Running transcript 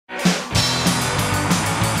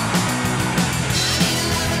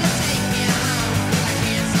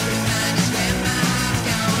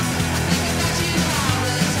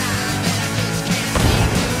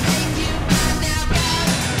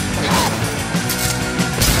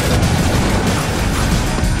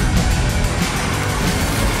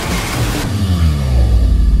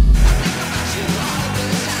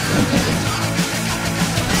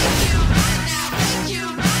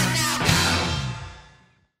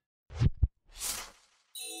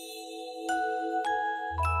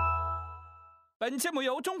本节目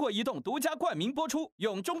由中国移动独家冠名播出，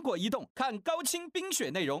用中国移动看高清冰雪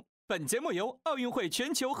内容。本节目由奥运会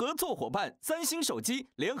全球合作伙伴三星手机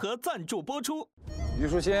联合赞助播出。虞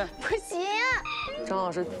书欣，不行，张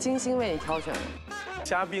老师精心为你挑选的。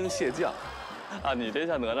虾兵蟹将，啊，你这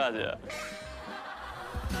像哪吒姐。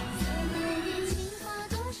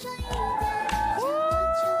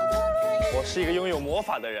 我是一个拥有魔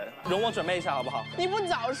法的人，容我准备一下好不好？你不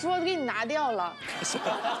早说，给你拿掉了。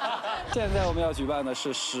现在我们要举办的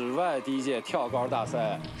是室外第一届跳高大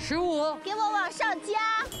赛。15，给我往上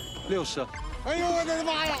加。60。哎呦我的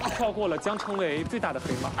妈呀！跳过了将成为最大的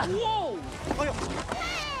黑马。哇！哎呦，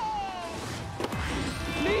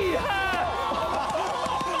厉害！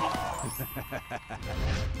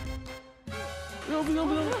不行！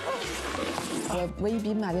我唯一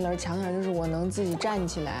比马丁人强的就是我能自己站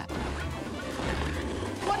起来。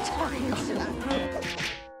 我站起来，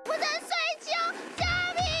不能睡觉，救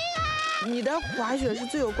命啊！你的滑雪是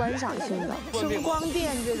最有观赏性的，声光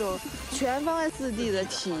电这种全方位4D 的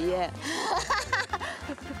体验。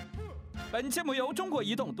本节目由中国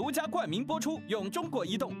移动独家冠名播出，用中国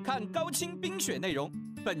移动看高清冰雪内容。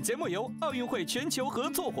本节目由奥运会全球合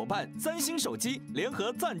作伙伴三星手机联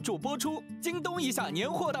合赞助播出。京东一下年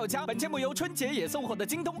货到家，本节目由春节也送货的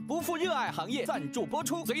京东不负热爱行业赞助播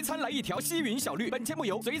出。随餐来一条西云小绿，本节目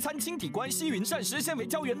由随餐轻体官西云膳食纤维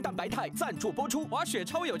胶原蛋白肽赞助播出。滑雪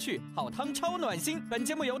超有趣，好汤超暖心，本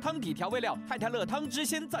节目由汤底调味料太乐汤之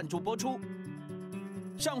鲜赞助播出。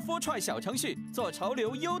上 4try 小程序做潮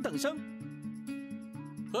流优等生。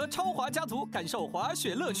 和超滑家族感受滑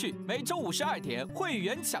雪乐趣，每周52点会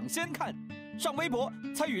员抢先看。上微博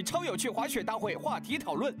参与超有趣滑雪大会话题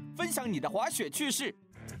讨论，分享你的滑雪趣事。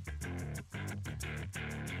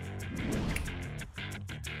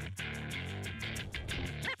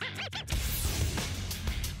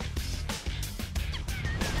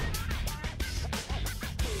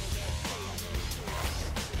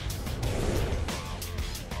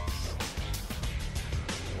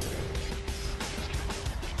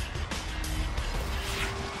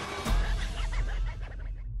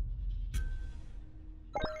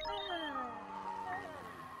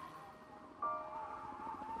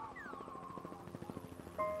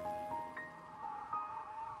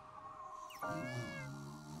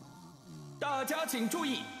大家请注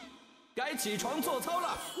意，该起床做操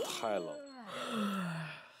了。太冷。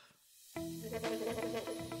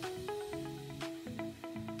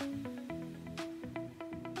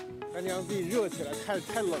赶紧让自己热起来，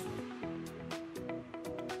太冷了。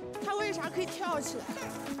他为啥可以跳起来？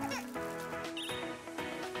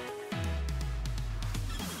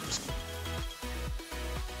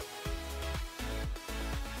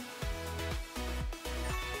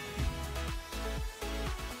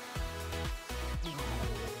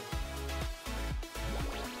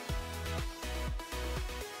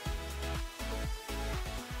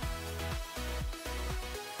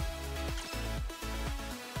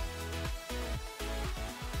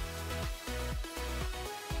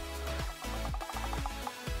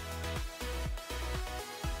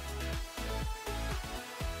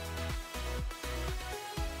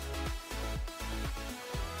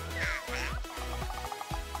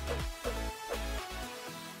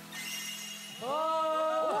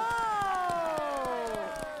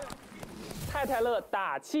 太乐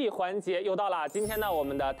打气环节又到了，今天呢，我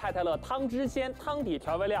们的太乐汤之鲜汤底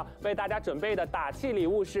调味料为大家准备的打气礼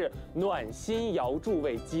物是暖心瑶柱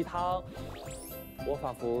味鸡汤。我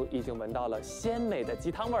仿佛已经闻到了鲜美的鸡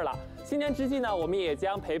汤味了。新年之际呢，我们也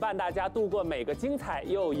将陪伴大家度过每个精彩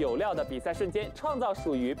又有料的比赛瞬间，创造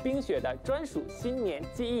属于冰雪的专属新年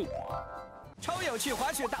记忆。 超有趣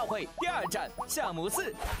滑雪大会第2站项目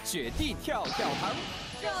4，雪地跳跳堂，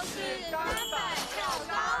就是单板跳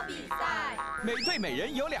高比赛。每队每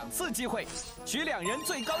人有2次机会，取2人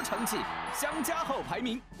最高成绩，相加后排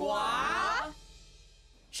名。哇！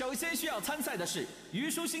首先需要参赛的是虞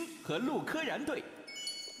书欣和陆柯然队。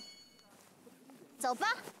走吧。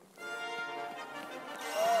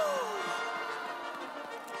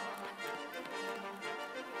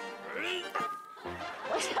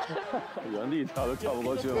原地跳都跳不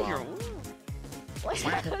过去吗？我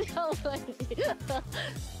想跳过去。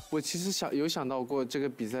我其实有想到过这个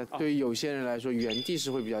比赛，对于有些人来说，原地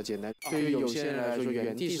是会比较简单；对于有些人来说，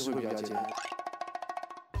原地是会比较简单。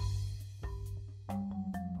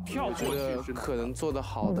我觉得可能做得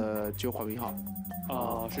好的就黄明昊。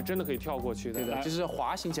啊，是真的可以跳过去的。对的，就是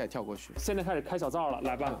滑行起来跳过去。现在开始开小灶了，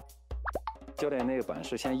来吧。教练那个板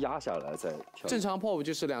是先压下来再跳。正常pop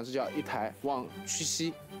就是2只脚一抬往屈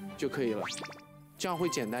膝就可以了，这样会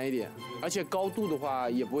简单一点，而且高度的话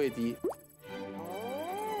也不会低。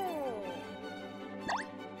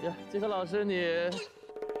呀，季科老师你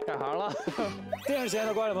改行了。电视前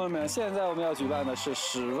的观众朋友们，现在我们要举办的是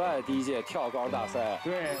室外第一届跳高大赛，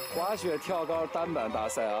对，滑雪跳高单板大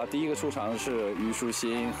赛啊。第一个出场的是虞书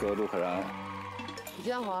欣和陆可然。李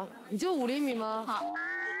建华，你就5厘米吗？好。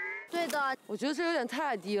对的。我觉得这有点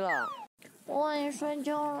太低了。我万一摔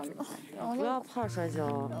跤了呢？不要怕摔跤。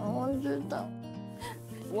我知道。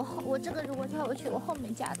我这个如果跳过去，我后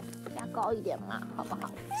面加高一点嘛，好不好？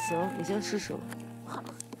行，你先试试。好。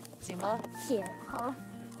紧吗？紧。好。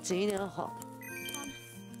紧一点好。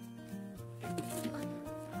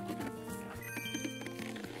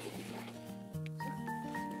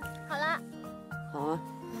好了。好啊。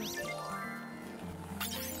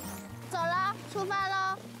走了，出发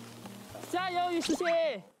喽！加油，虞书欣！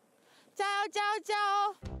加油加油加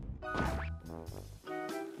油！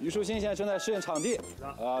虞书欣现在正在适应场地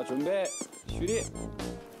啊，准备蓄力。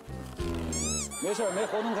没事，没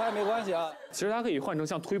活动开没关系啊。其实它可以换成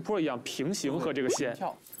像推坡一样平行和这个线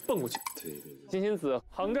跳蹦过去。对。金星子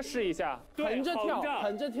横着试一下，横着跳，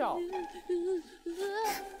横着跳。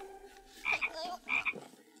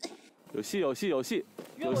有戏有戏有戏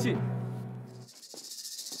有戏！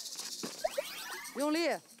用力！ 1、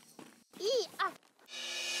2，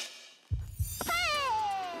嘿！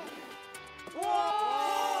哇！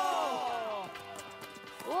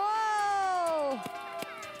哇！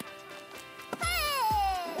嘿！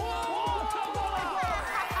哇！超过了！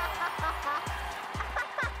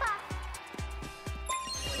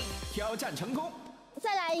挑战成功。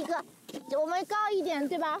再来一个，我们高一点，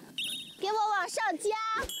对吧？给我往上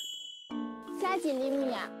加几厘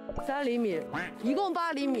米啊3厘米，一共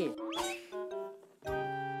8厘米。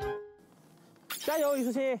加油，虞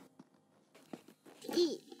书欣！1、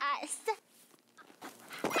2、3，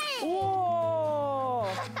嘿！哇！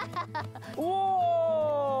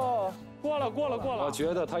哇！过了！我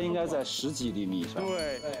觉得他应该在10几厘米以上。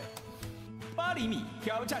对。8厘米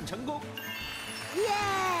挑战成功。耶！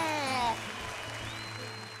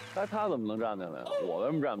那他怎么能站起来？我为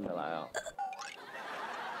什么站不起来啊？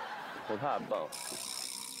我太笨了。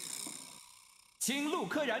请陆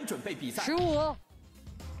柯燃准备比赛。15。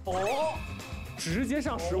哦，直接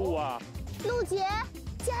上15啊！陆杰，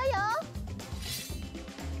加油！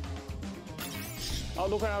好，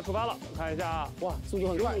陆柯燃要出发了，我看一下啊，哇，速度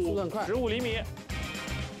很快，速度很快。 15厘米。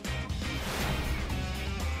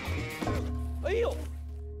哎呦！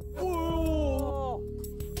哦！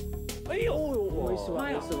哎呦！没事吧？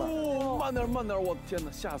没事吧？慢点，慢点！我天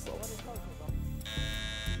哪，吓死了！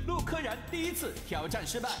陆柯燃第一次挑战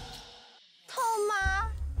失败。痛吗？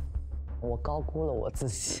我高估了我自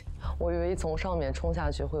己，我以为从上面冲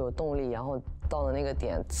下去会有动力，然后到了那个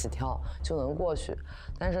点起跳就能过去，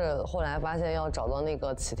但是后来发现要找到那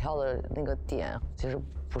个起跳的那个点，其实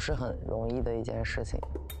不是很容易的一件事情。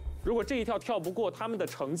如果这一跳跳不过，他们的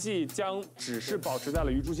成绩将只是保持在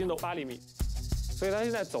了虞书欣的8厘米，所以他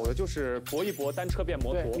现在走的就是搏一搏，单车变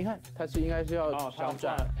摩托。对，你看他应该是要想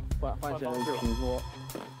转换成平坡。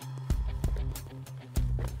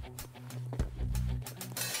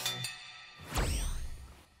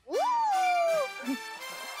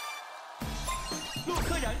陆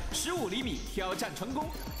柯燃15厘米挑战成功，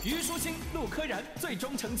虞书欣、陆柯燃最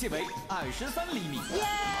终成绩为23厘米。耶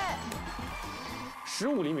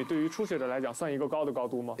！15厘米对于初学者来讲算一个高的高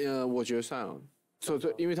度吗？我觉得算了。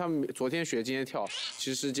因为他们昨天学，今天跳，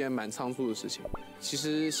其实是件蛮仓促的事情。其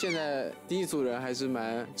实现在第一组人还是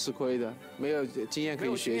蛮吃亏的，没有经验可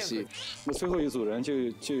以学习。那最后一组人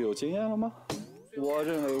就有经验了吗？我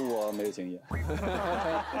认为我没经验。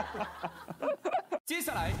接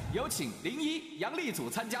下来有请林一、杨丽组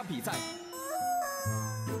参加比赛。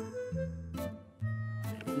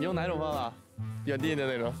你用哪种方法？原地的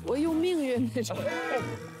那种？我用命运那种。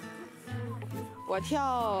我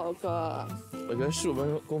跳个，我觉得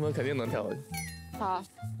15公分肯定能跳过去。好，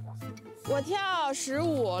我跳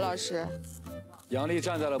15，老师。杨丽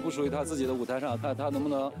站在了不属于她自己的舞台上，看她能不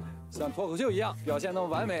能像脱口秀一样表现那么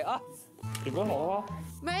完美啊！准备好了吗？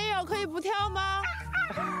没有，可以不跳吗？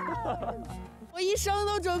我一生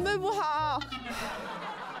都准备不好。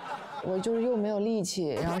我就是又没有力气，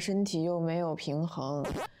然后身体又没有平衡。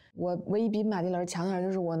我唯一比马蒂老师强点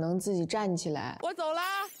就是我能自己站起来。我走啦！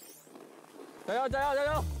加油加油加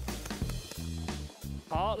油！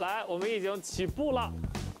好，来，我们已经起步了。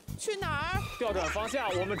去哪儿？调转方向，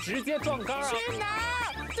我们直接撞杆。去哪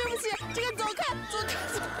儿？对不起，这个走开，走开。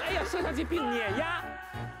哎呀，摄像机并碾压。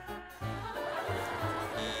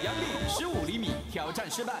杨丽15厘米挑战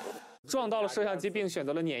失败，撞到了摄像机并选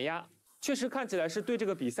择了碾压。确实看起来是对这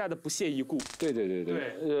个比赛的不屑一顾。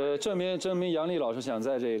对，证明杨丽老师想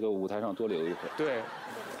在这个舞台上多留一会儿。对，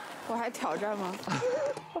我还挑战吗？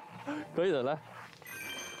可以的，来。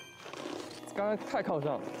刚才太靠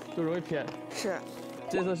上了，就容易偏。是，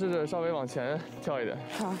这次试着稍微往前跳一点。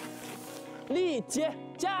好，丽姐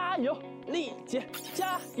加油，丽姐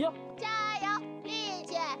加油，加油，丽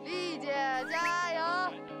姐，丽姐加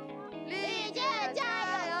油，丽姐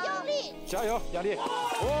加油，用力，加油，雅丽！哇！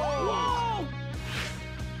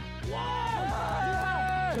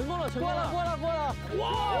成功了，成功了，过了！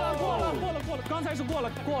哇！过了，刚才是过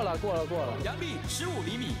了。杨丽15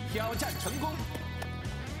厘米挑战成功。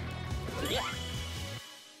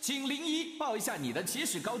请林一报一下你的起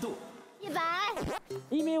始高度。100，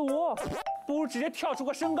 1.5米，不如直接跳出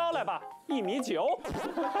个身高来吧，1.9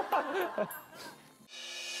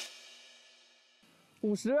米。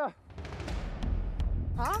50。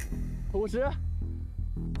啊？50，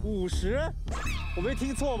我没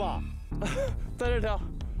听错吧？在这跳。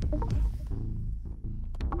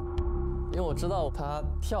因为我知道他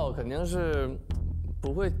跳肯定是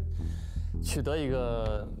不会取得一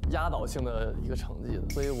个压倒性的一个成绩的，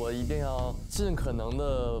所以我一定要尽可能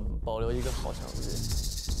的保留一个好成绩。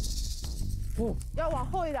要往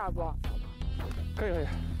后一点不？可以。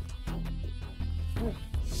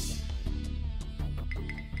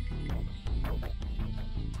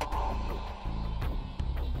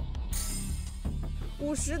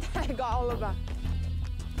50太高了吧？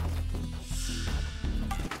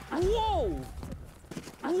哇！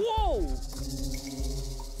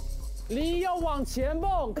林要往前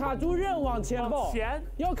蹦，卡住刃往前蹦，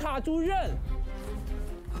要卡住刃。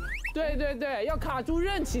对，要卡住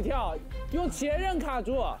刃起跳，用前刃卡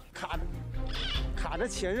住。卡着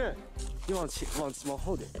前刃，你往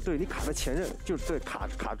后点。对，你卡着前刃，就是对，卡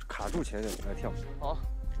住前刃来跳。好，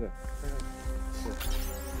对。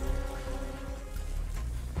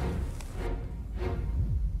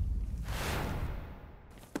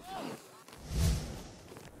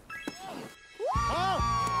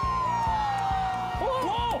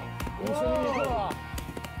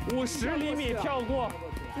50厘米跳过，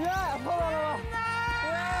碰到了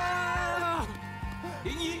吗？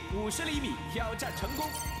林一50厘米挑战成功。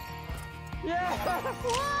哇，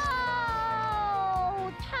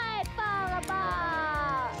太棒了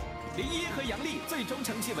吧！林一和杨丽最终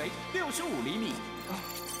成绩为65厘米。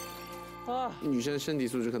女生身体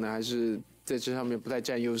素质可能还是在这上面不太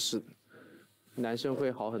占优势的。男生会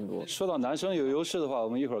好很多。说到男生有优势的话，我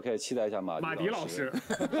们一会儿可以期待一下马迪老师。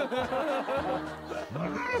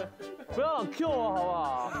不要 Q 我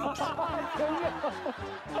好不好？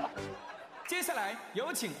接下来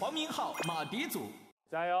有请黄明昊、马迪组，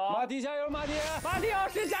加油！马迪加油！马迪老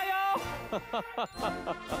师加油！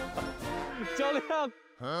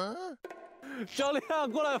教练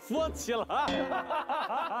过来扶我起来。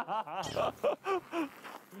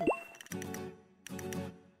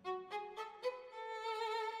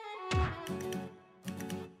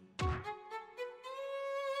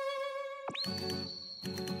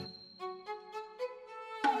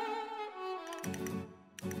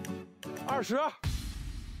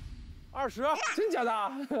20，真假的？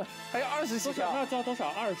还有20起跳。那交多少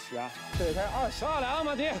？20啊？对，才20。来啊，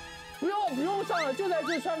马迪，不用上了，就在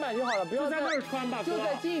这穿板就好了，不要在那儿穿吧，就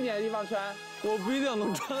在近一点的地方穿。我不一定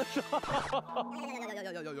能穿得上。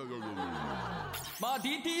马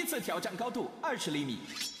迪第一次挑战高度20厘米，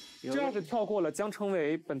这要是跳过了，将成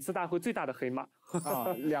为本次大会最大的黑马。啊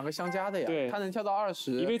，2个相加的呀。对，他能跳到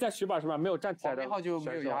20，因为在雪板上面没有站起来的，黄明昊就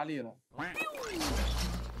没有压力了。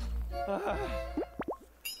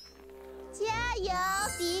加油，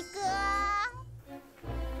迪哥！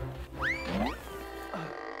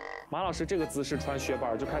马老师这个姿势穿雪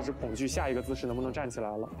板就开始恐惧下一个姿势能不能站起来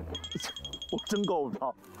了。我真够不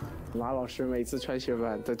着。马老师每次穿雪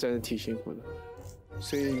板都真的挺辛苦的，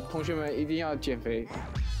所以同学们一定要减肥，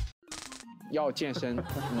要健身。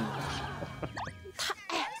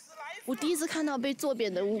我第一次看到被坐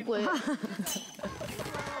扁的乌龟。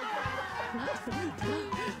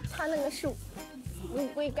它那个是乌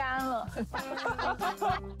龟干了。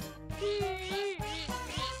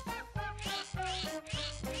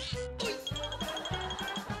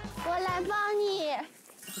我来帮你，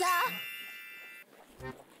走。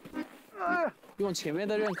用前面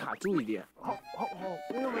的刃卡住一点。好，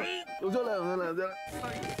有这来。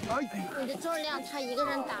你的重量他一个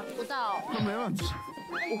人打不到。那没问题。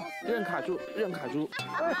刃卡住。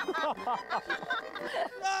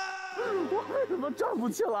我为什么站不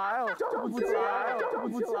起来？站不起来！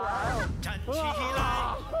站起来，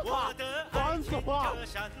我的爱情这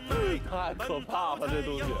山脉，太可怕了，这东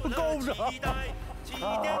西够不着。起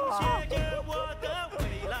点写着我的未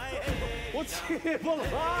来。我起不来。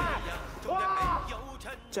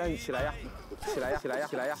站起来呀！起来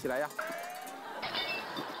呀！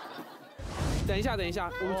等一下，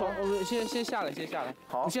我们先下来，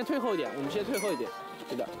好，我们先退后一点，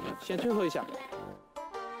是的，先退后一下。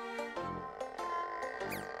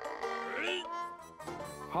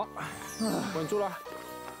好，稳住了，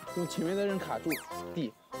用前面的人卡住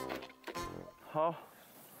地。好，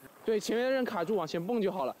对，前面的人卡住，往前蹦就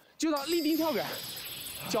好了，就到立定跳杆，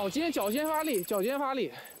脚尖发力。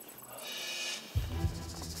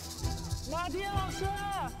马丁老师，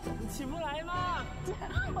你起不来吗？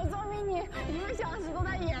我证明你1个小时都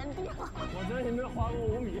在原地了。我这也没有滑过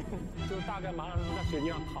5米，就大概马上在雪地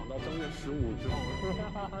上躺到正月15之后。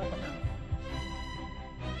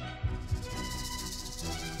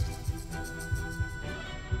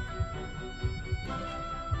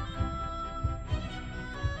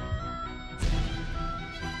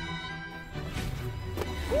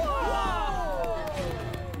哇！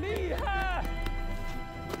厉害！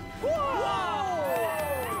哇！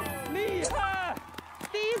厉害！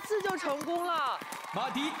第一次就成功了。马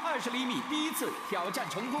迪20厘米第一次挑战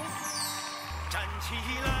成功。站起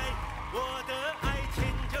来，我的爱牵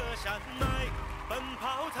着山脉，奔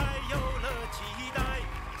跑才有了期待，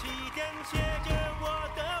起点写着我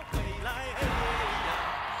的未来。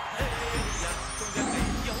嘿呀，终点没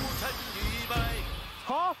有成与败。好，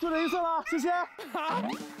就这一次了，谢谢。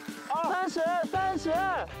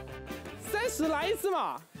30来一次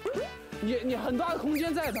嘛。你很大的空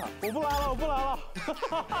间在的。我不来了。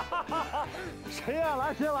谁呀？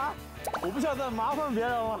来，我不想再麻烦别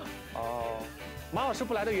人了。哦，马老师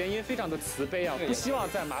不来的原因非常的慈悲啊，不希望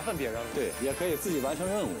再麻烦别人了。对，也可以自己完成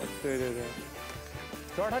任务。对，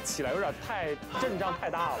主要是他起来有点太阵仗太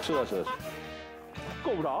大了。是的，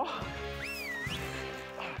够不着。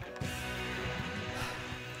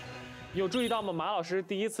有注意到吗？马老师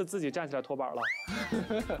第一次自己站起来拖板了。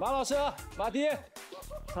马老师，马迪，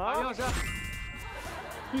马老师，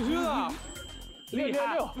必须的，厉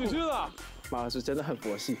害，必须的。马老师真的很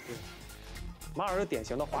佛系。马老师典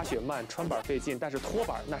型的滑雪慢，穿板费劲，但是拖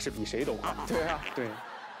板那是比谁都快。对啊，对。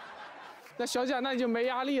那小贾那你就没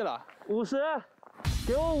压力了。50，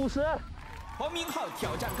给我50。黄明昊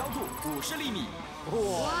挑战高度50厘米。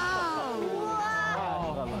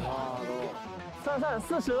算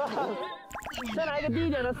40了，再来一个低一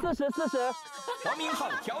点的40。黄明昊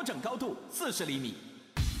调整高度40厘米。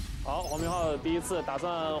好，黄明昊第一次打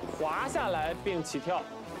算滑下来并起跳，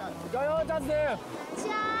加油 ，Justin！ 加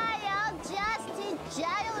油 ，Justin！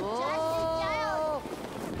 加油 ，Justin！ 加油！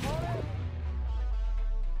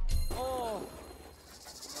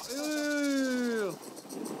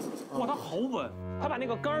哇，他好稳，他把那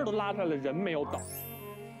个杆儿都拉出来了，人没有倒。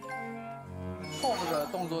后的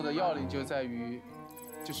动作的要领就在于，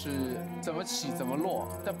就是怎么起怎么落，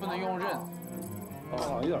但不能用刃。好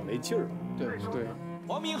像有点没劲儿。对。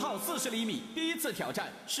黄明昊40厘米第一次挑战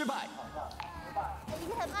失败。已经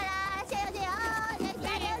很慢了，加油！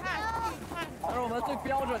加油！这是我们最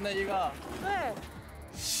标准的一个。对。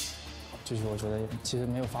就是我觉得其实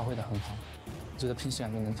没有发挥得很好，觉得平时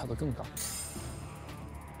感觉能跳得更高。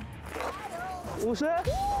50。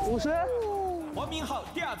黄明昊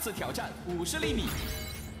第2次挑战50厘米，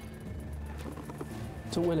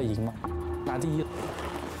就为了赢嘛，拿第一。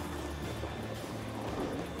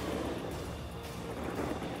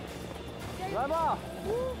来吧。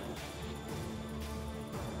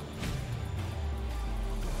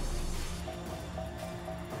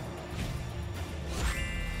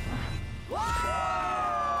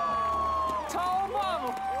超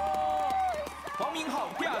棒！黄明昊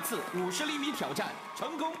第2次50厘米挑战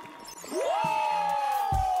成功。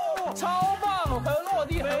超棒，很落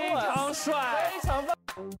地，非常帅，非常棒。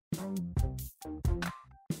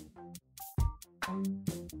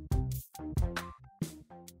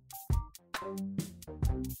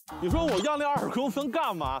你说我要那20公分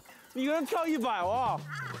干嘛？一个人跳100哇！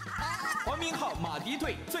黄明昊马迪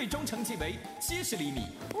队最终成绩为70厘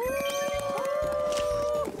米。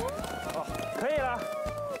可以了。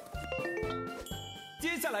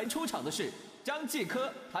接下来出场的是张继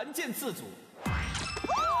科弹剑4组。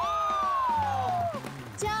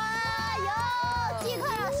加油，继科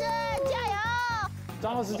老师加油！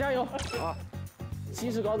张老师加油！啊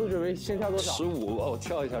，70高度准备先跳多少？15，我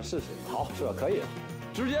跳一下试试。好，是吧？可以。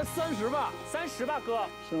直接30吧，30吧，哥。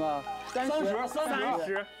是吗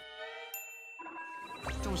？30。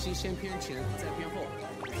重心先偏前，再偏后，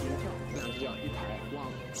平跳，2只脚一排，往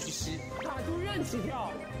屈膝，卡住刃起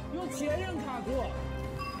跳，用前刃卡住。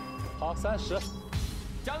好，30。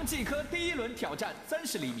张继科第1轮挑战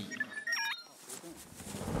30厘米。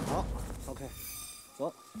好 ，OK，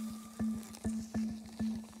 走。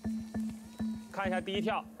看一下第一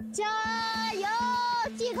跳。加油，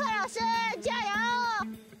继科老师加油！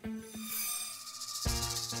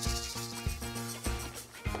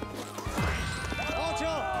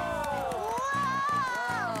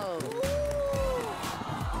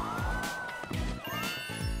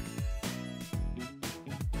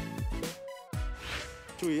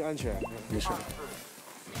注意安全。没事。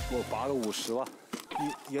我拔个50吧。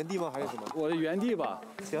你原地吗？还是什么？我原地吧。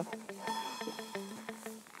行。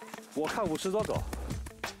我看50多高。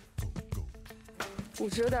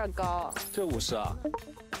 50有点高。这50啊？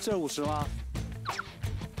这50吗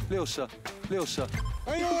？60。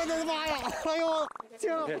哎呦我的妈呀！哎呦，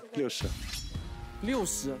这60，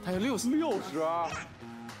他有60啊！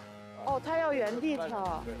哦，他要原地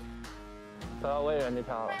跳。我也原地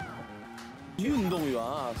跳了。运动员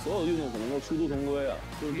啊，所有运动可能都殊途同归啊，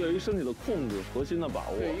就是对于身体的控制、核心的把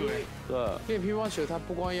握。对。练乒乓球，他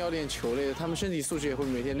不光要练球类的，他们身体素质也会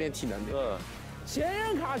每天练体能的。对。 前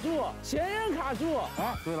刃卡住，啊，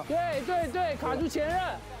对了，对，卡住前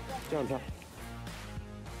刃，这样跳。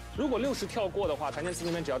如果60跳过的话，团建词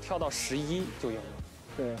里面只要跳到11就赢了。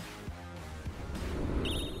对。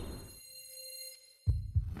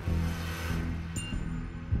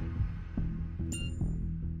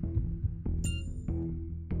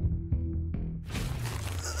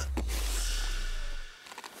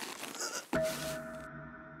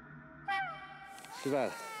失败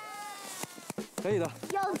了。 可以的，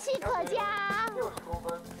勇气可嘉。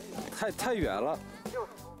太远了。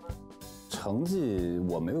成绩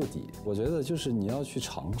我没有底，我觉得就是你要去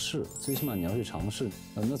尝试，最起码你要去尝试。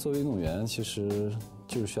那作为运动员，其实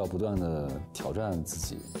就是需要不断的挑战自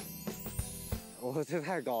己。我这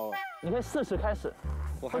太高了。你可以40开始，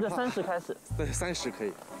或者30开始。对，30可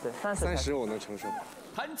以。对，30我能承受。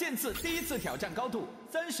潘建次第一次挑战高度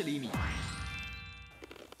30厘米。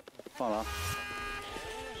放了啊。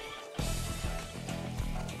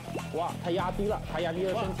 哇，他压低了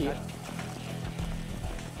身体。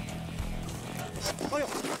哎呦！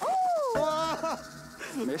哇！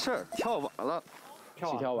没事，跳完了，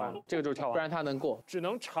跳完，这个就是跳完，不然他能过。只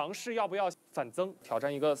能尝试要不要反增，挑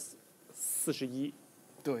战一个41。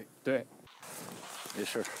对，没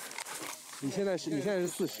事。你现在是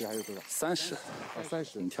40还是多少？30。啊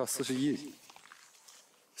，30。你跳41。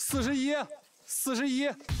41。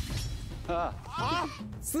啊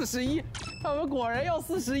！41，他们果然要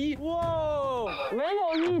41。哇，没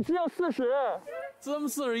有1，只有40。这么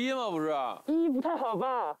41吗？不是1不太好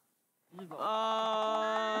吧？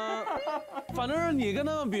反正是你跟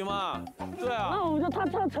他们比嘛。对啊。那我就他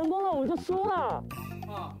跳成功了，我就输了。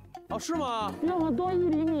哦，是吗？比我多1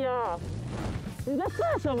厘米啊！你在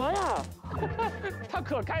算什么呀？他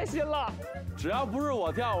可开心了。只要不是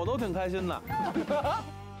我跳，我都挺开心的。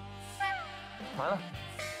完了。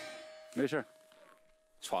 没事，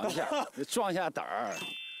闯一下，壮一下胆儿，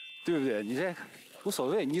对不对？你这无所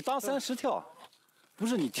谓，你当30跳，不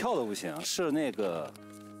是你跳的不行，是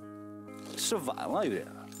晚了有点。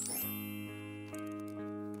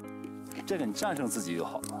这个你战胜自己就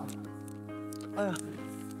好了。哎呀，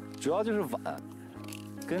主要就是晚，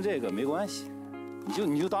跟这个没关系，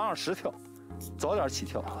你就当20跳，早点起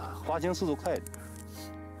跳，滑行速度快一点。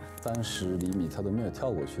 30厘米他都没有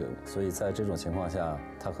跳过去，所以在这种情况下，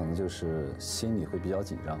他可能就是心里会比较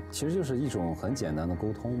紧张。其实就是一种很简单的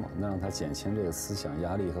沟通嘛，能让他减轻这个思想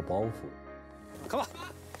压力和包袱。看吧，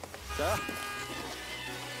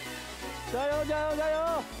加油！加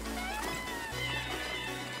油！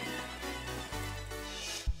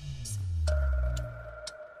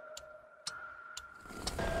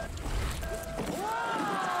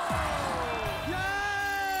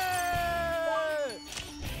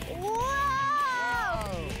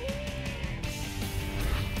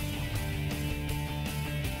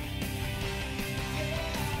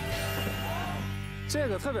这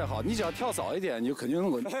个特别好，你只要跳早一点，你就肯定能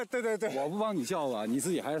稳。对，我不帮你跳吧，你自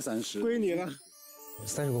己还是30。归你了。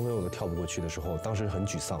 30公分我都跳不过去的时候，当时很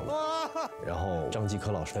沮丧的。然后张继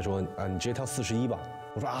科老师他说啊，你直接跳41吧。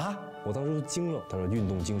我说啊，我当时都惊了。他说运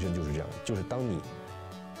动精神就是这样，就是当你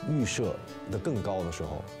预设的更高的时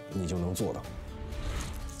候，你就能做到。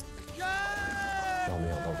然后没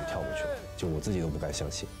想到我就跳过去了，就我自己都不敢相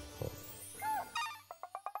信。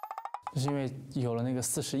就是因为有了那个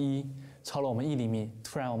41，超了我们1厘米，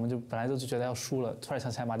突然我们就本来就觉得要输了，突然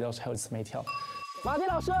想起来马迪老师还有一次没跳。 马迪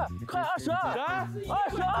老师，快22，你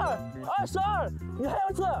还有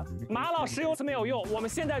一次。马老师有次没有用，我们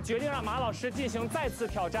现在决定让马老师进行再次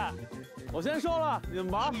挑战。我先收了，你们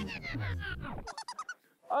忙。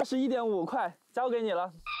 21.5，快，交给你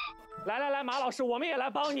了。来，马老师，我们也来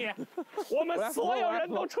帮你，我们所有人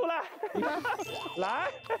都出来，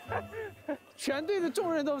来，全队的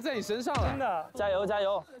重任都在你身上了，真的，加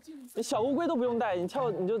油！你小乌龟都不用带，你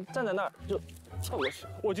就站在那儿就跳过去。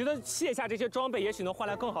我觉得卸下这些装备，也许能换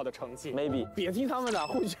来更好的成绩。 Maybe， 别听他们的，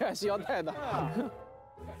护具还是要带的。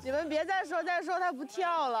你们别再说他不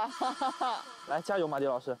跳了。来，加油，马迪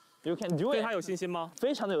老师 ，You can do it。对他有信心吗？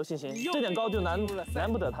非常的有信心，这点高度难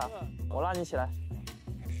不得他。我拉你起来。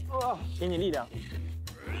给你力量。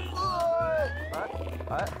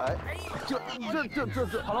这，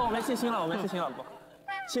好了，我没信心了，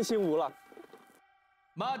信心无了。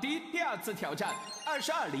马迪第2次挑战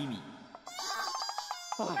22厘米。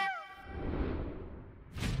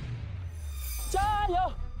加油！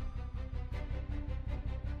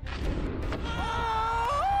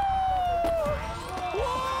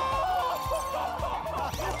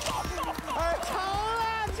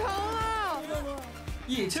成了！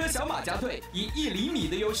野车小马家队以1厘米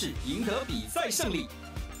的优势赢得比赛胜利。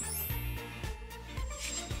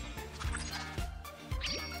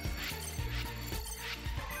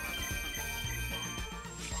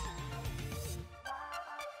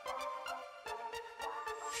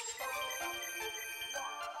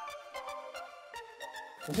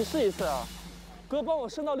你去试一次啊，哥帮我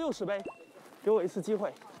升到60杯，给我一次机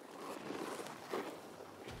会。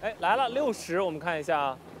哎，来了60，我们看一下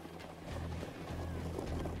啊。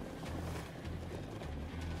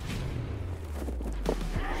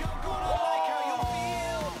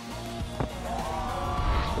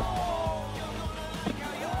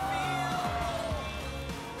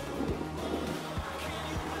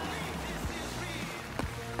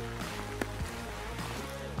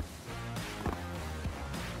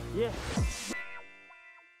耶！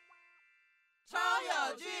超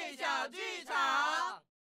有趣小剧场。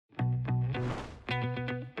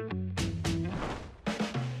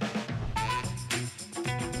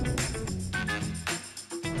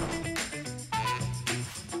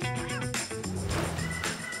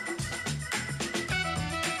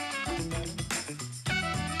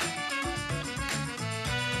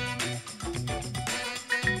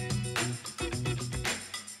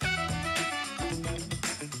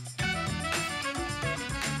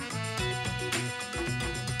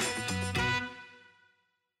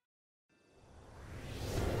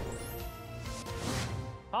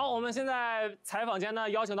好，我们现在采访间呢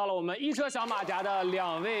邀请到了我们一车小马甲的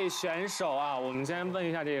2位选手啊。我们先问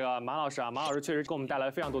一下这个马老师啊，马老师确实给我们带来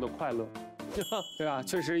非常多的快乐，对吧？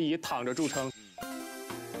确实以躺着著称。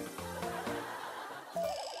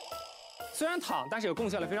虽然躺，但是也贡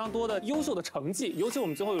献了非常多的优秀的成绩，尤其我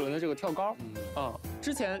们最后一轮的这个跳高，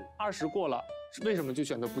之前20过了，为什么就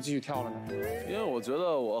选择不继续跳了呢？因为我觉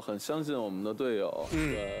得我很相信我们的队友，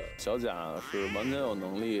小贾是完全有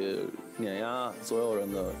能力碾压所有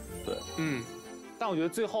人的，对，但我觉得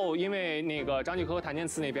最后因为那个张继科和谭健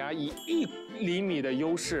次那边以1厘米的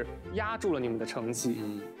优势压住了你们的成绩，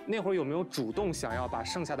那会儿有没有主动想要把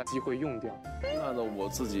剩下的机会用掉？那的我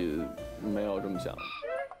自己没有这么想。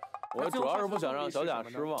我主要是不想让小贾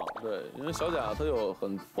失望，对，因为小贾他有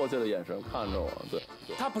很迫切的眼神看着我，对。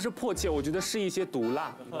他不是迫切，我觉得是一些毒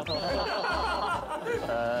辣。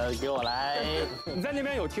给我来。你在那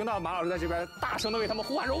边有听到马老师在这边大声的为他们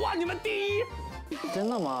呼喊说：“哇，你们第一！”真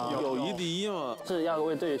的吗？友谊第一嘛，是要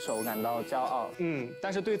为对手感到骄傲。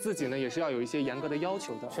但是对自己呢，也是要有一些严格的要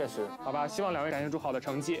求的。确实，好吧，希望2位展现出好的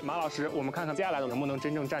成绩。马老师，我们看看接下来能不能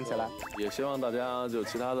真正站起来。也希望大家就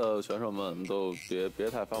其他的选手们都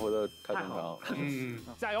别太发挥的太正常。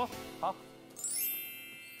加油！好。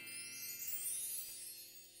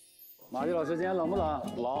马迪老师今天冷不冷？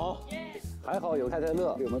冷。还好有太太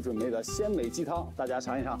乐给我们准备的鲜美鸡汤，大家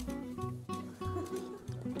尝一尝。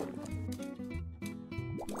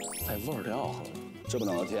味儿挺好喝。这么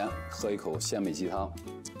冷的天，喝一口鲜美鸡汤，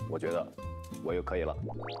我觉得我又可以了。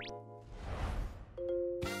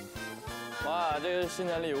哇，这个是新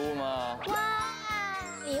年礼物吗？哇，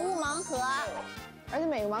礼物盲盒，而且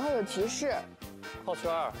每个盲盒有提示。套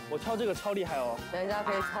圈儿，我跳这个超厉害哦。人家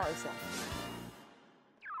可以套一下。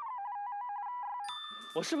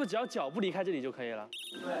我是不是只要脚不离开这里就可以了？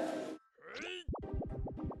对。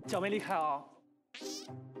脚没离开啊。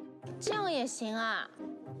这样也行啊。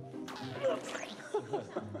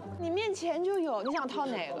你面前就有，你想套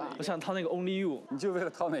哪个？我想套那个 Only You。你就为了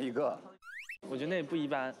套哪一个？我觉得那也不一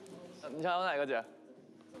般。你想要哪个姐？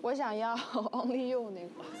我想要 Only You 那个，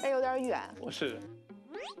哎，有点远。我是。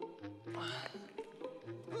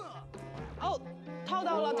哦，套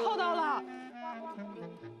到了，套到了。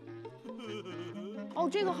哦，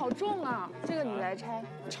这个好重啊，这个你来拆。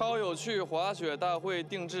超有趣滑雪大会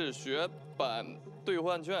定制雪板兑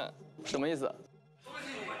换券，什么意思？恭喜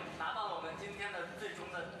你拿到了我们今天的最终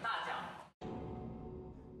的大奖。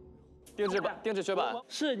定制雪板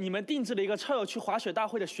是你们定制了一个超有趣滑雪大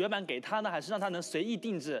会的雪板给他呢，还是让他能随意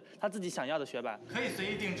定制他自己想要的雪板？可以随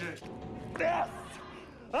意定制。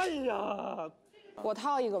哎呀，我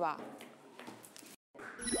套一个吧。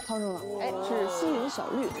套中了，哎，是西云小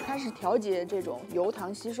绿，它是调节这种油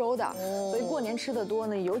糖吸收的，所以过年吃的多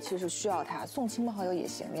呢，尤其是需要它。送亲朋好友也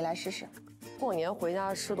行，你来试试。过年回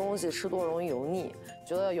家吃东西吃多容易油腻，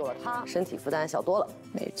觉得有了它，身体负担小多了。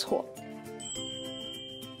没错。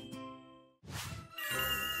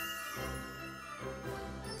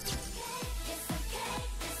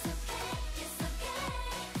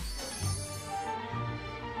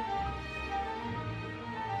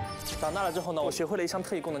长大了之后呢，我学会了一项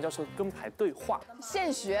特异功能，叫做跟牌对话。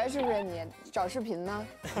现学是不是你？找视频呢？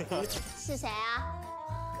是谁啊？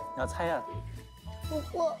你要猜呀？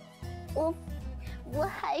我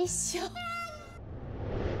害羞。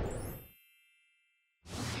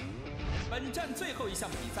本站最后一项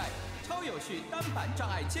比赛，超有趣单板障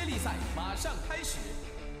碍接力赛马上开始。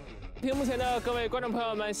屏幕前的各位观众朋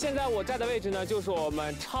友们，现在我站的位置呢，就是我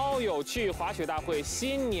们超有趣滑雪大会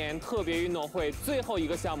新年特别运动会最后一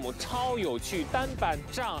个项目——超有趣单板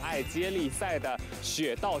障碍接力赛的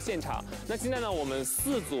雪道现场。那现在呢，我们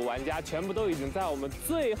4组玩家全部都已经在我们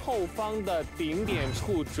最后方的顶点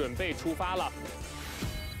处准备出发了。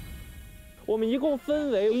我们一共分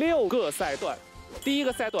为6个赛段，第一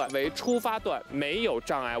个赛段为出发段，没有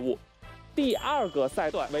障碍物。第2个赛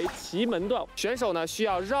段为旗门段，选手呢需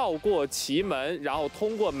要绕过旗门，然后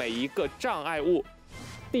通过每一个障碍物。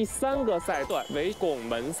第3个赛段为拱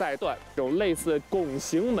门赛段，有类似拱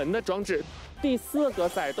形门的装置。第4个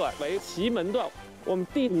赛段为旗门段，我们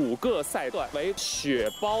第5个赛段为雪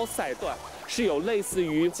包赛段，是有类似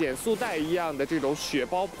于减速带一样的这种雪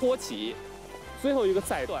包坡起。最后一个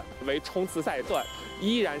赛段为冲刺赛段，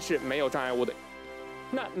依然是没有障碍物的。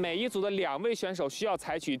那每一组的2位选手需要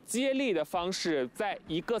采取接力的方式，在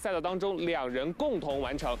一个赛道当中2人共同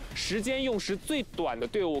完成，时间用时最短的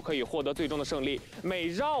队伍可以获得最终的胜利。每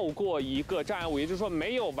绕过一个障碍物，也就是说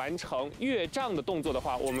没有完成越障的动作的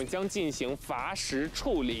话，我们将进行罚时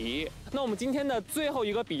处理。那我们今天的最后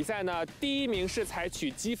一个比赛呢，第1名是采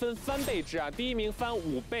取积分翻倍制啊，第1名翻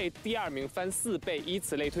5倍，第2名翻4倍，以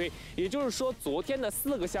此类推。也就是说，昨天的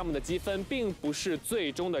4个项目的积分并不是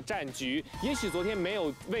最终的战局，也许昨天没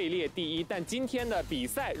有位列第1，但今天的比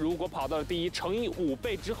赛如果跑到了第1，乘以5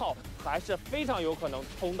倍之后，还是非常有可能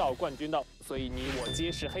冲到冠军的。所以你我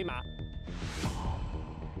皆是黑马。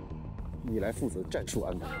你来负责战术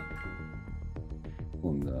安排。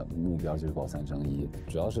我们的目标就是保3争1，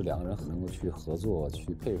主要是2个人能够去合作、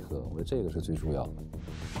去配合，我觉得这个是最主要的。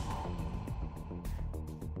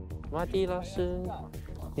马蒂老师，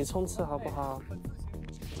你冲刺好不好？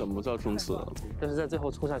怎么叫冲刺？就是在最后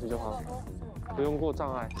冲下去就好，不用过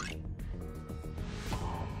障碍。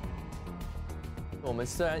我们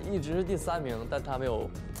虽然一直是第3名，但他没有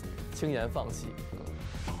轻言放弃。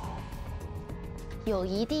友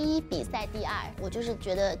谊第1，比赛第2，我就是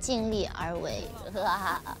觉得尽力而为。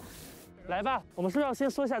来吧，我们是不是要先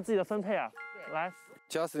说一下自己的分配啊？来，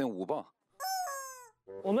加斯汀5磅。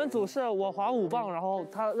我们组是我滑5磅，然后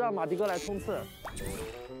他让马迪哥来冲刺。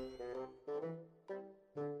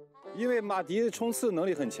因为马迪的冲刺能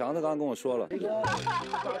力很强，他刚刚跟我说了。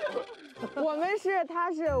我们是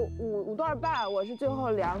他是5段半，我是最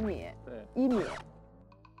后2米，对，1米。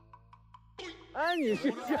哎，你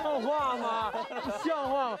是像话吗？像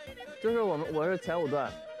话吗？就是我是前5段，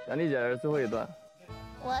杨丽姐是最后1段。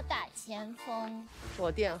我打前锋，我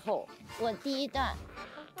垫后，我第1段，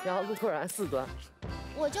然后突然4段，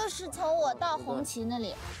我就是从我到红旗那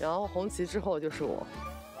里，然后红旗之后就是我。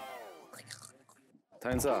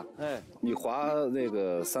谭云策，哎，你滑那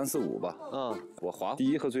个3、4、5吧，我滑第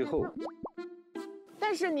1和最后。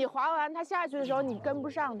但是你滑完他下去的时候，你跟不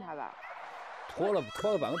上他吧？拖了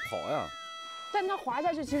板子跑呀。但他滑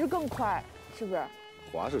下去其实更快，是不是？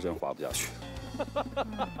滑是真滑不下去。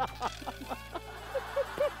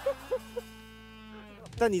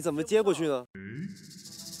但你怎么接过去呢？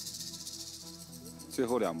最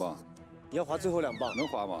后2磅。你要滑最后2磅？能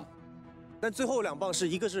滑吗？但最后2磅是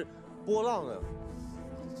一个是波浪啊。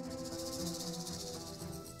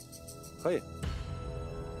可以。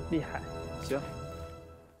厉害。行。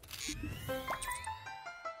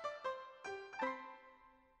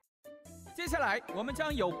接下来我们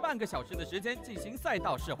将有半个小时的时间进行赛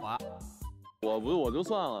道试滑。我就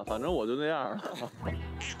算了，反正我就那样了。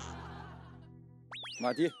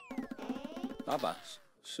马迪，拿板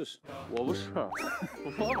试试。我不是，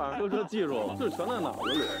我反正就这技术，就全在脑子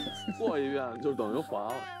里，过一遍就等于滑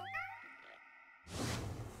了。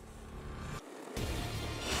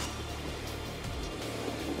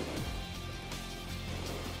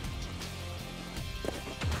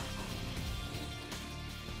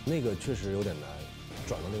那个确实有点难，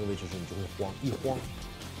转到那个位置时你就会慌，一慌，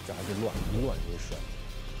这还是乱，一乱就会摔。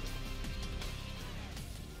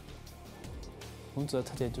我们组的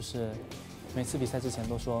特点就是每次比赛之前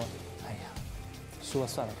都说，哎呀，输了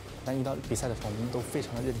算了。但一到比赛的时候，我们都非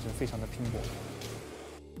常的认真，非常的拼搏。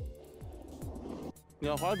你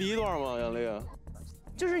要滑第一段吗，杨丽？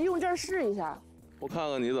就是用这儿试一下。我看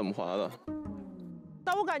看你怎么滑的。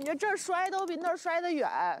但我感觉这儿摔都比那儿摔得远，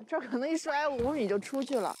这儿可能一摔5米就出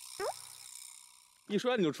去了。一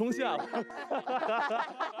摔你就冲线了。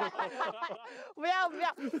不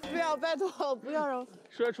要，拜托不要让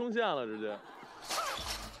摔冲线了直接。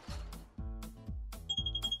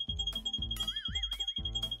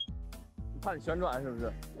怕你旋转是不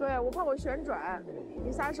是？对，我怕我旋转，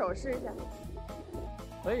你撒手试一下。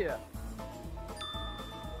可以。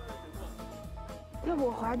要不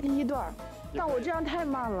我滑第一段，但我这样太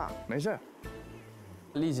慢了。没事。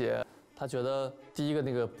丽姐她觉得第一个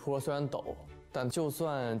那个坡虽然陡，但就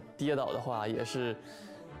算跌倒的话，也是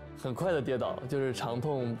很快的跌倒，就是长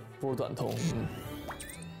痛不如短痛。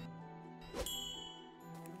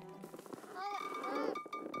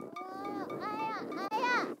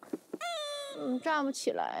站不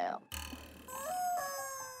起来呀？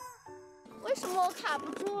为什么我卡不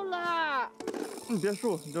住了？你别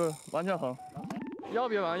竖，你就是完全横，腰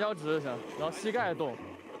别弯，腰直就行，然后膝盖动。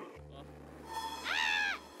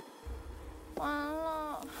完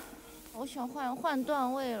了，我想换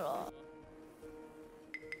段位了。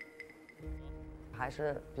还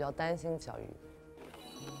是比较担心小鱼，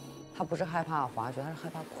他不是害怕滑雪，他是害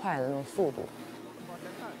怕快的那种速度。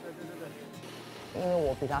因为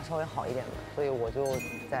我比他稍微好一点的，所以我就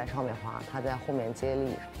在上面滑，他在后面接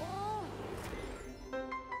力。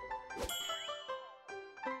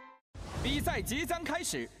比赛即将开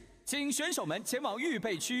始，请选手们前往预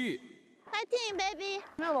备区域。Fighting baby！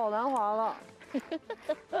 那老难滑了，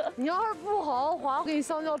你要是不好好滑，我给你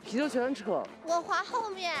橡胶皮就全扯。我滑后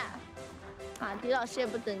面，啊，狄老师也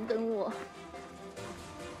不等我。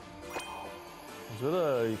我觉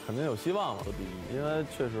得肯定有希望了，第一，因为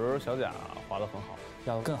确实小贾滑得很好，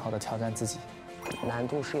要更好的挑战自己。难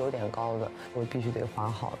度是有点高的，我必须得滑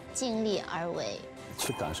好，尽力而为，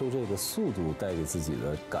去感受这个速度带给自己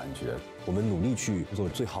的感觉。我们努力去做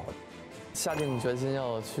最好的，下定决心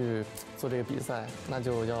要去做这个比赛，那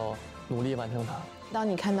就要努力完成它。当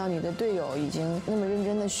你看到你的队友已经那么认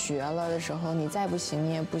真的学了的时候，你再不行，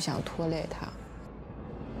你也不想拖累他。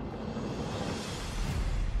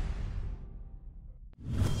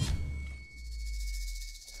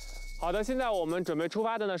好的，现在我们准备出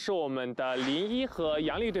发的呢是我们的林一和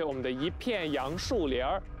杨丽队，我们的一片杨树林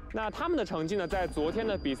儿。那他们的成绩呢，在昨天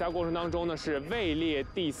的比赛过程当中呢是位列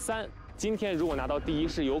第3。今天如果拿到第1，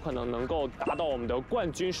是有可能能够达到我们的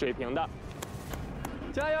冠军水平的。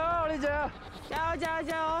加油，丽姐！加油，加油，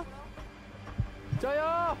加油！加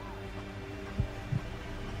油！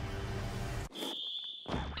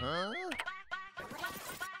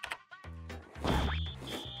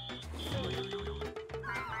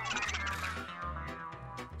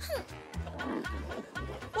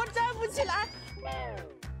我站不起来。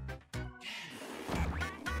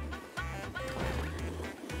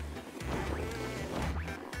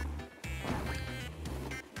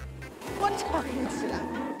我站不起来。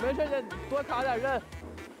没事，多卡点刃。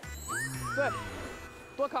对，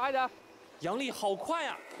多卡一点。杨丽好快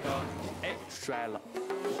呀！哎，摔了。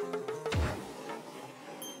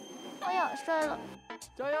哎呀，摔了。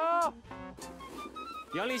加油！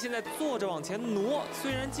杨丽现在坐着往前挪，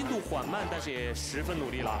虽然进度缓慢，但是也十分努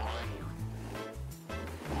力了。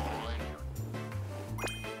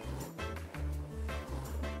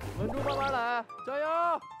稳住，慢慢来，加油！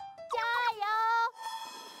加油！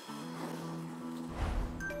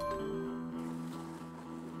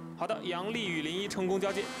好的，杨丽与林一成功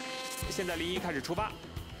交接，现在林一开始出发。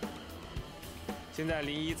现在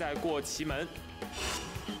林一在过旗门。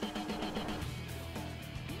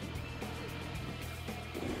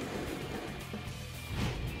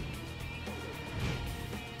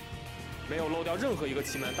没有漏掉任何一个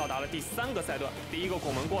旗门，到达了第3个赛段。第1个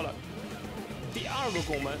拱门过了，第2个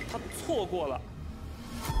拱门他错过了。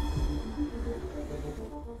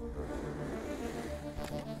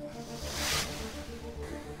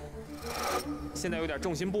现在有点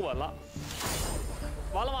重心不稳了，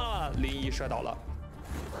完了，林一摔倒了。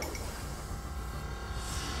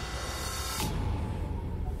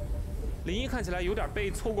林一看起来有点被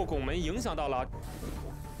错过拱门影响到了。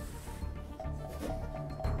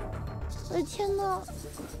我的天哪！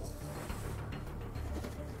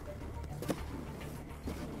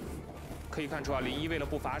可以看出啊，林一为了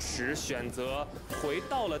不罚时，选择回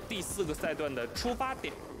到了第4个赛段的出发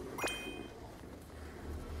点。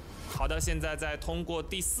好的，现在在通过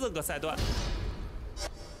第4个赛段。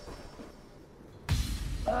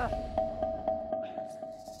哎，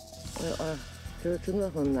这真的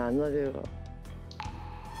很难的这个。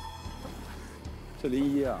这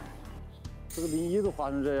林一啊，这个林一都滑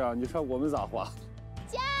成这样，你说我们咋滑？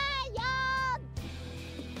加油！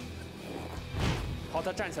好，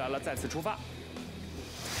他站起来了，再次出发。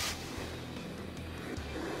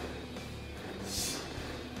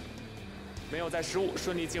没有再失误，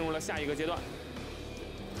顺利进入了下一个阶段。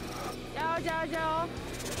加油加油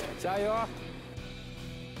加油！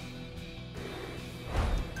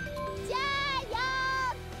加油！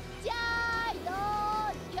加油！加油！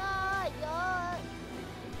加油！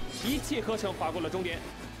一气呵成划过了终点。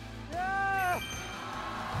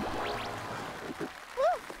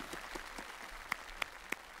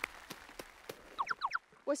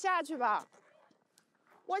我下去吧，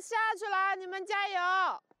我下去了，你们加油！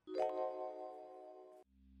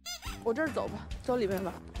我这儿走吧，走里面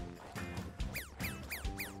吧。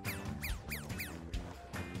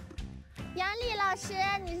杨丽老师，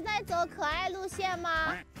你是在走可爱路线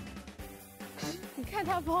吗？你看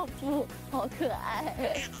他跑步，好可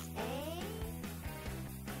爱。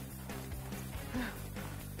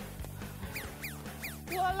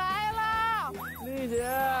我来了，丽姐，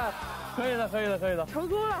可以的，可以的，可以的，成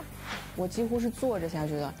功了。我几乎是坐着下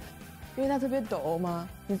去的，因为它特别陡嘛，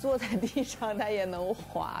你坐在地上它也能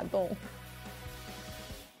滑动。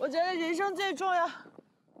我觉得人生最重要，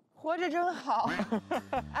活着真好，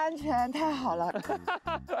安全太好了。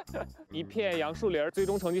一片杨树林，最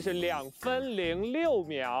终成绩是2分06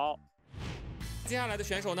秒。接下来的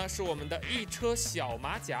选手呢是我们的一车小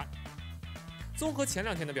马甲。综合前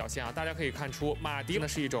2天的表现啊，大家可以看出马迪呢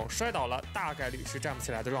是一种摔倒了，大概率是站不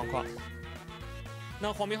起来的状况。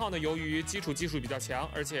那黄明昊呢，由于基础技术比较强，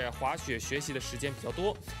而且滑雪学习的时间比较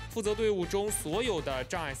多，负责队伍中所有的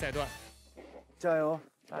障碍赛段。加油，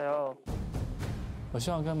加油！我希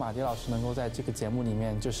望跟马迪老师能够在这个节目里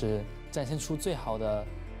面，就是展现出最好的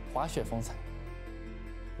滑雪风采。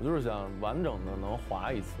我就是想完整的能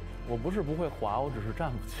滑一次，我不是不会滑，我只是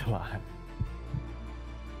站不起来。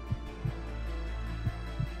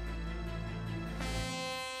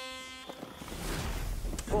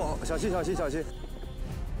哦，小心小心小心！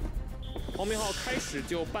黄明昊开始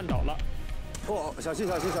就绊倒了。哦，小心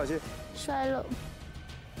小心小心！摔了。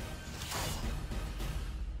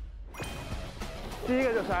第一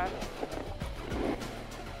个就摔。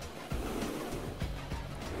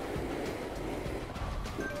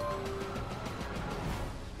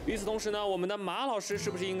与此同时呢，我们的马老师是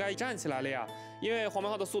不是应该站起来了呀？因为黄明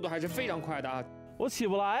昊的速度还是非常快的啊。我起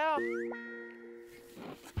不来啊。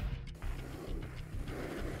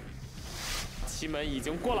旗门已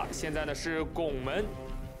经过了，现在呢是拱门。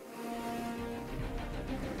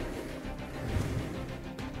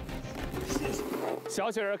小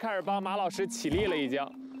雪儿开始帮马老师起立了，已经，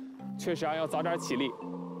确实要早点起立。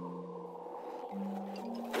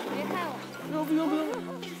别看我，不用不用不用，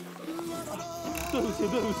对不起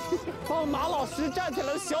对不起，帮马老师站起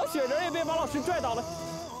来，小雪人也被马老师拽倒了。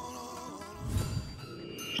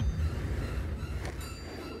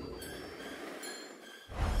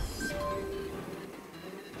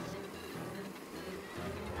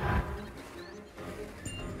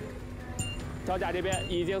小贾这边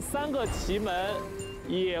已经3个旗门，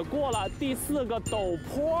也过了第4个陡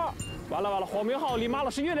坡。完了完了，黄明昊离马老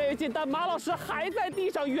师越来越近，但马老师还在地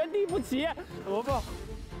上原地不起。怎么办？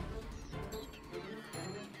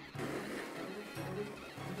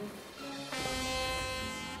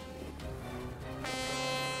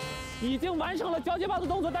已经完成了交接棒的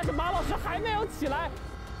动作，但是马老师还没有起来。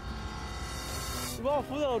你把我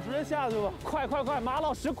扶走，我直接下去吧。快快快，马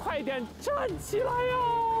老师快一点站起来呀！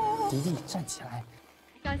迪迪站起来，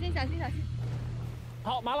小心小心小心！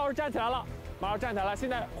好，马老师站起来了，马老师站起来了，现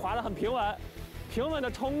在滑得很平稳，平稳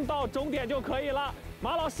的冲到终点就可以了。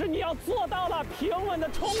马老师，你要做到了，平稳的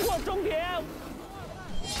冲过终点。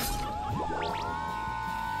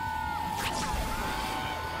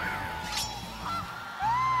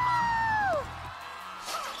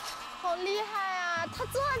好厉害啊！他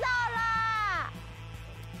做到了！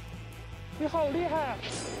你好厉害！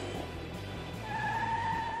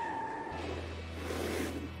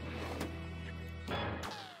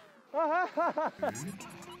啊哈哈！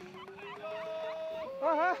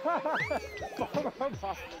啊哈哈！跑跑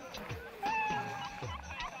跑！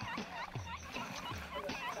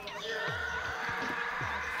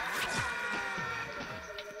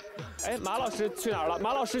哎，马老师去哪儿了？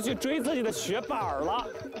马老师去追自己的雪板了。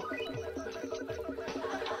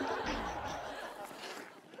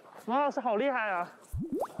马老师好厉害啊！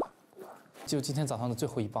就今天早上的最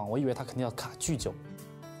后一棒，我以为他肯定要卡巨久，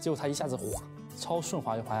结果他一下子滑，超顺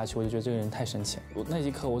滑就滑下去，我就觉得这个人太神奇了。那一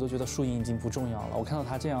刻我都觉得输赢已经不重要了，我看到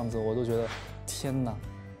他这样子，我都觉得天哪，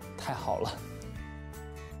太好了。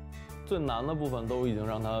最难的部分都已经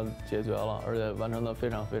让他解决了，而且完成的非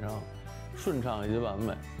常非常顺畅以及完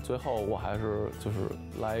美。最后我还是就是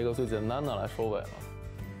来一个最简单的来收尾了。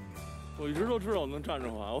我一直都知道我能站着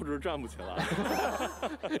滑，我只是站不起来。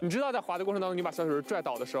你知道在滑的过程当中，你把小雪人拽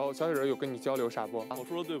倒的时候，小雪人有跟你交流啥不？我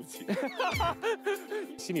说了对不起。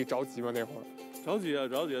心里着急吗？那会儿？着急啊，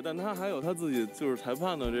着急！但他还有他自己就是裁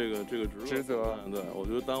判的这个职责。对，我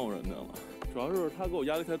觉得耽误人家了。主要是他给我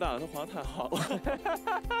压力太大了，他滑得太好了。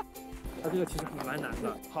他这个其实蛮难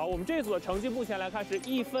的。好，我们这组的成绩目前来看是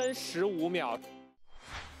1分15秒。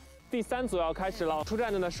第3组要开始了，出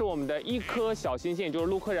战的呢是我们的一颗小星星，也就是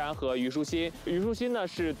陆柯燃和虞书欣。虞书欣呢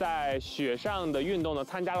是在雪上的运动呢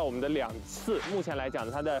参加了我们的2次，目前来讲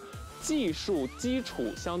呢，他的技术基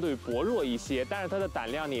础相对薄弱一些，但是他的胆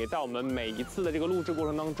量呢也在我们每一次的这个录制过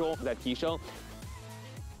程当中在提升。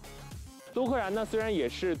陆柯燃呢，虽然也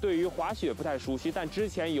是对于滑雪不太熟悉，但之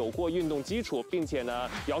前有过运动基础，并且呢，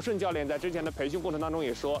姚顺教练在之前的培训过程当中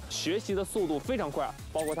也说，学习的速度非常快。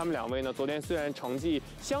包括他们2位呢，昨天虽然成绩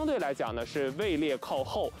相对来讲呢是位列靠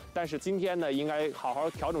后，但是今天呢，应该好好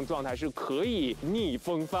调整状态，是可以逆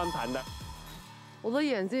风翻盘的。我的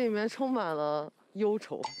眼睛里面充满了忧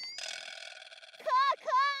愁。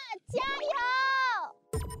加油！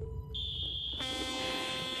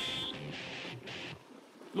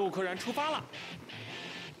陆柯燃出发了，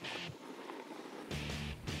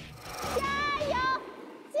加油！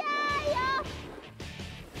加油！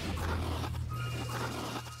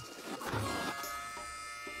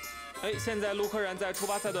哎，现在陆柯燃在出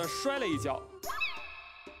发赛段摔了一跤。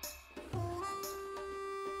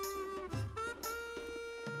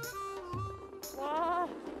哇！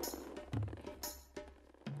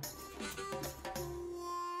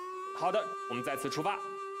好的，我们再次出发。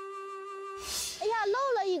哎呀，漏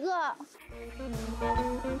了一个。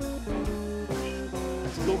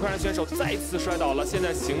陆柯燃选手再次摔倒了，现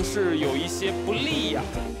在形势有一些不利呀。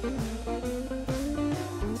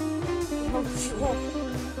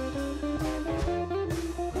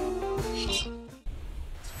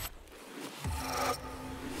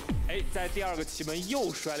哎，在第2个旗门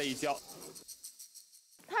又摔了一跤。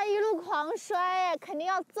他一路狂摔，肯定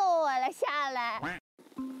要揍我了，下来。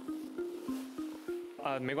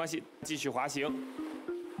没关系，继续滑行。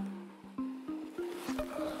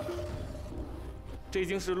这已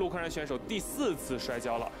经是陆柯燃选手第4次摔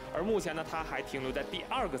跤了，而目前呢，他还停留在第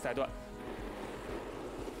2个赛段。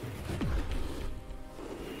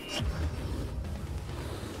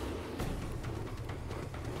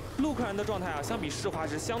陆柯燃的状态啊，相比世华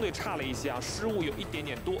是相对差了一些啊，失误有一点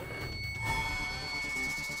点多。